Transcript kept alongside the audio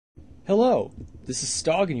Hello, this is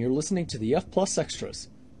Stog and you're listening to the F Plus Extras.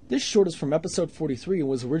 This short is from episode 43 and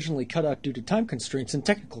was originally cut out due to time constraints and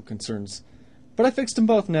technical concerns. But I fixed them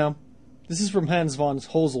both now. This is from Hans von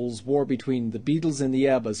Hosel's war between the Beatles and the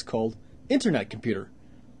ABBAs called Internet Computer,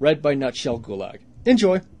 read by Nutshell Gulag.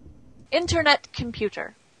 Enjoy! Internet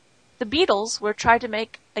Computer. The Beatles were trying to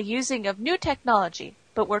make a using of new technology,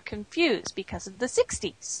 but were confused because of the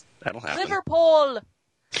 60s. That'll happen. Liverpool!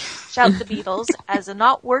 Shout the Beatles as a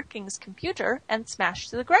not working's computer and smash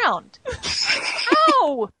to the ground.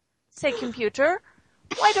 Ow! Say computer.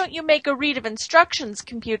 Why don't you make a read of instructions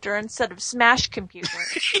computer instead of smash computer?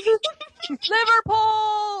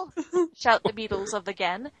 Liverpool! Shout the Beatles of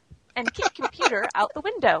again and kick computer out the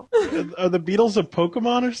window. Are the Beatles a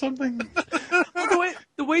Pokemon or something?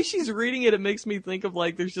 The way she's reading it, it makes me think of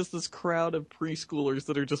like there's just this crowd of preschoolers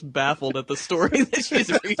that are just baffled at the story that she's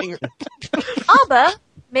reading. ABBA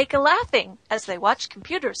make a laughing as they watch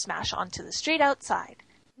computer smash onto the street outside.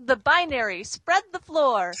 The binary spread the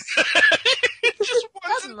floor. Just ones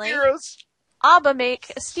and Suddenly, zeros. ABBA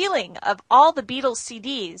make a stealing of all the Beatles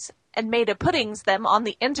CDs and made a puttings them on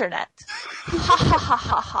the internet. Ha ha ha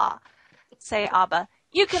ha ha. Say ABBA,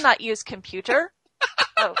 you cannot use computer.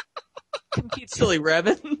 Oh, computer. Silly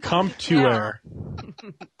rabbit. Come to air.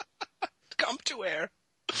 Come to air.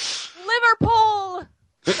 Liverpool!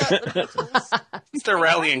 Shout the Beatles. It's their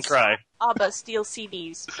rallying cry. ABBA steal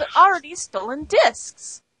CDs, but already stolen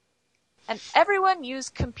discs. And everyone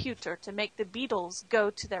used computer to make the Beatles go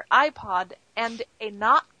to their iPod and a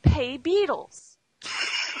not pay Beatles.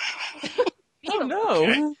 Oh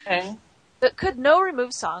no. Okay. But could no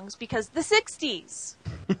remove songs because the 60s.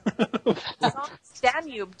 Songs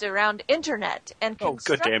Danubed around internet and Oh, good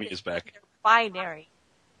constructed damn, he's back. their binary.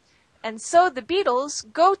 And so the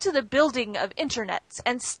Beatles go to the building of internets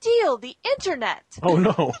and steal the internet. Oh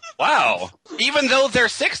no. Wow. Even though they're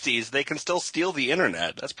 60s, they can still steal the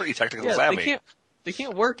internet. That's pretty technical Yeah, savvy. they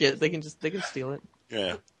can't work it. They can steal it.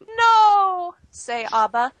 Yeah. No, say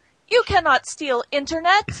ABBA. You cannot steal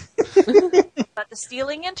internet. But the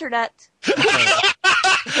stealing internet. The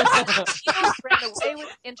Beatles ran away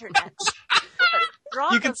with internet.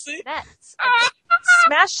 But You can see? nets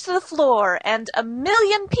smashed to the floor and a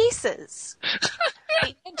million pieces.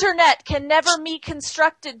 The internet can never be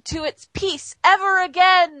constructed to its piece ever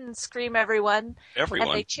again, scream everyone. And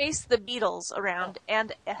Everyone. they chase the Beatles around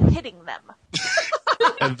and hitting them.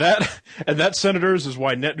 And that, senators, is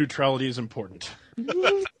why net neutrality is important.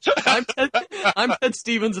 I'm Ted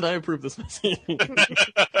Stevens, and I approve this message.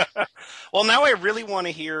 Well, now I really want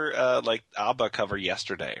to hear, like, ABBA cover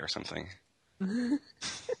Yesterday or something.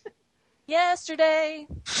 Yesterday.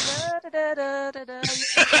 Da, da, da, da, da,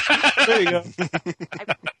 da, There you go.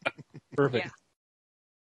 I- Perfect. Yeah.